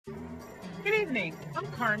Good evening. I'm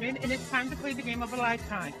Carmen, and it's time to play the game of a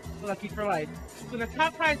lifetime, Lucky for Life, with a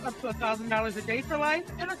top prize up to $1,000 a day for life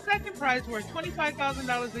and a second prize worth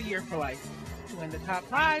 $25,000 a year for life. To win the top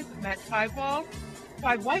prize, match five balls,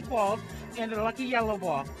 five white balls, and a lucky yellow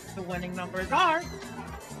ball. The winning numbers are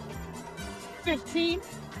 15,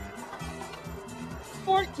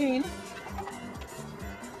 14,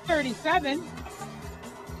 37,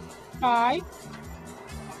 5,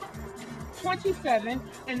 27,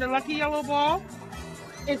 and the lucky yellow ball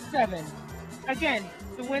is 7. Again,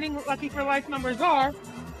 the winning Lucky for Life numbers are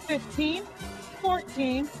 15,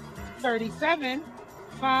 14, 37,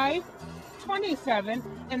 5, 27,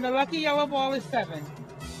 and the lucky yellow ball is 7.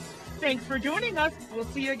 Thanks for joining us. We'll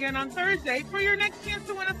see you again on Thursday for your next chance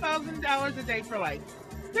to win $1,000 a day for life.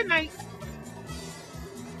 Good night.